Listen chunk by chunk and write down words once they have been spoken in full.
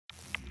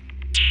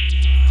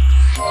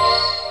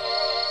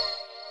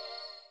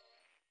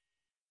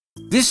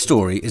This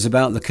story is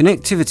about the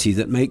connectivity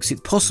that makes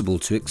it possible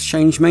to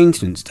exchange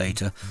maintenance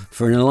data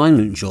for an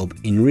alignment job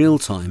in real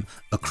time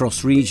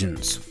across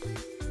regions.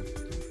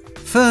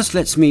 First,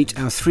 let's meet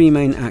our three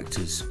main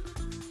actors.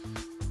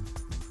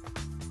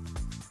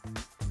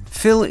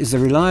 Phil is the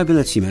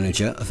reliability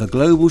manager of a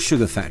global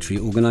sugar factory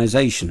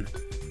organisation.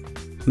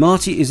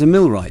 Marty is a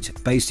millwright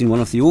based in one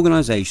of the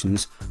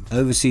organisation's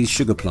overseas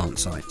sugar plant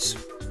sites.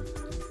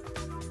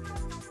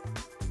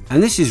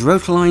 And this is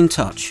ROTALIGN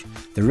Touch,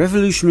 the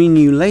revolutionary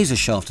new laser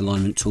shaft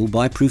alignment tool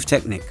by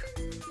PRUFTECHNIK.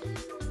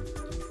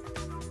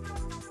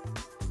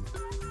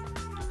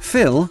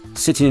 Phil,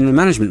 sitting in a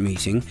management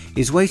meeting,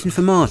 is waiting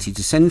for Marty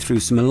to send through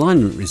some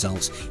alignment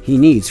results he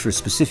needs for a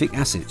specific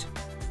asset.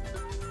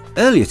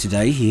 Earlier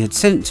today he had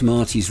sent to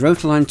Marty's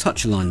ROTALIGN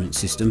Touch alignment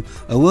system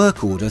a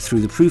work order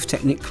through the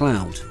PRUFTECHNIK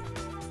cloud.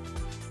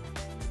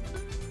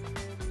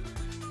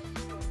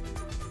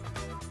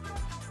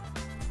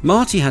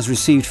 Marty has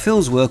received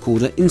Phil's work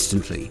order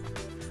instantly.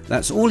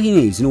 That's all he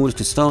needs in order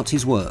to start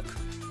his work.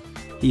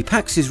 He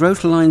packs his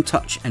ROTALIGN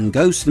Touch and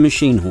goes to the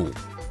machine hall.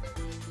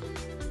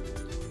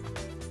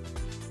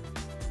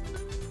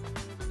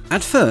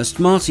 At first,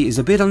 Marty is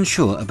a bit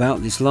unsure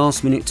about this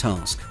last-minute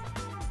task.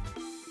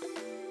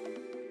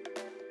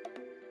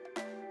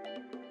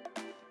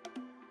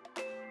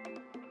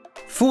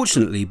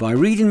 Fortunately, by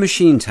reading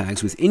machine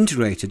tags with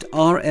integrated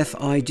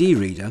RFID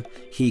reader,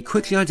 he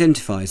quickly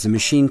identifies the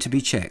machine to be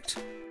checked.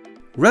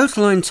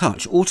 ROTALIGN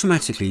Touch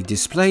automatically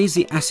displays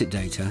the asset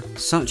data,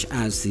 such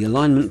as the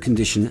alignment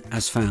condition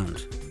as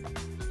found.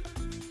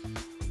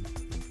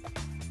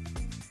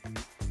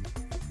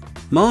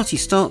 Marty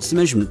starts the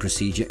measurement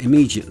procedure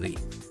immediately.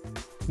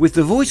 With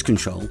the voice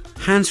control,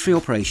 hands-free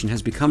operation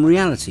has become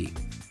reality.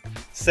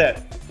 Set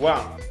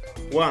 1,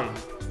 1,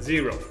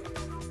 0.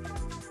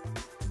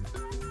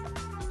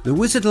 The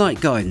wizard-like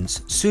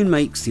guidance soon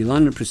makes the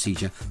alignment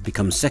procedure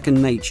become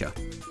second nature.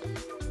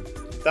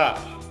 Touch.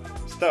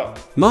 Stop.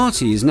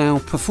 Marty is now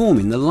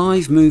performing the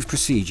live move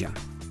procedure.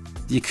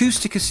 The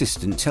acoustic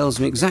assistant tells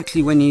him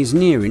exactly when he is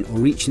nearing or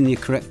reaching the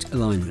correct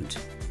alignment.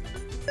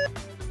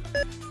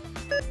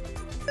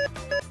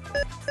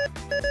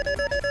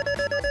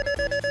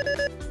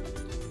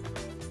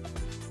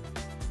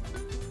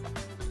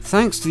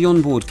 Thanks to the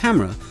onboard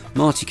camera,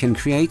 Marty can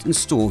create and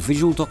store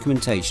visual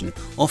documentation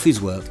of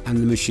his work and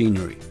the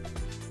machinery.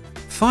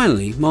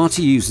 Finally,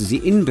 Marty uses the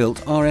inbuilt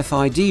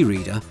RFID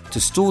reader to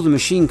store the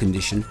machine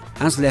condition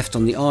as left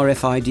on the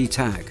RFID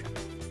tag.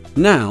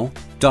 Now,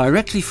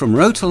 directly from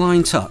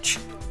ROTALIGN Touch,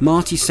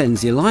 Marty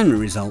sends the alignment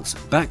results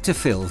back to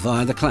Phil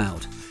via the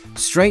cloud,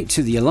 straight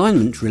to the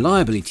Alignment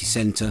Reliability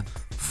Center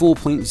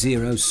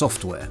 4.0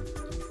 software.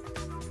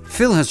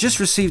 Phil has just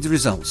received the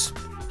results.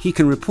 He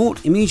can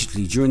report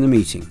immediately during the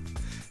meeting.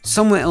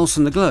 Somewhere else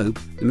on the globe,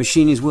 the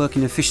machine is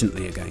working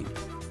efficiently again.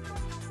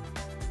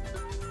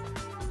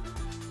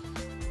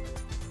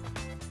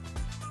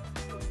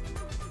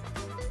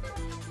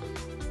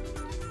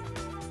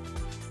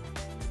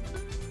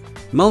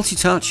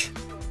 Multi-touch,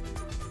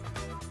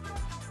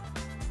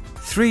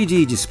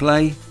 3D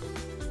display,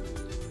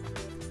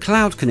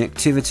 cloud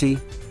connectivity,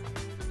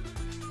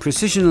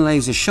 precision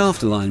laser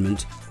shaft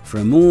alignment for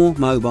a more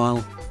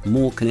mobile,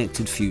 more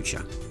connected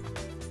future.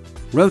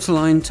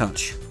 ROTALIGN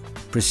Touch.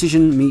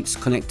 Precision meets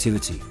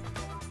connectivity.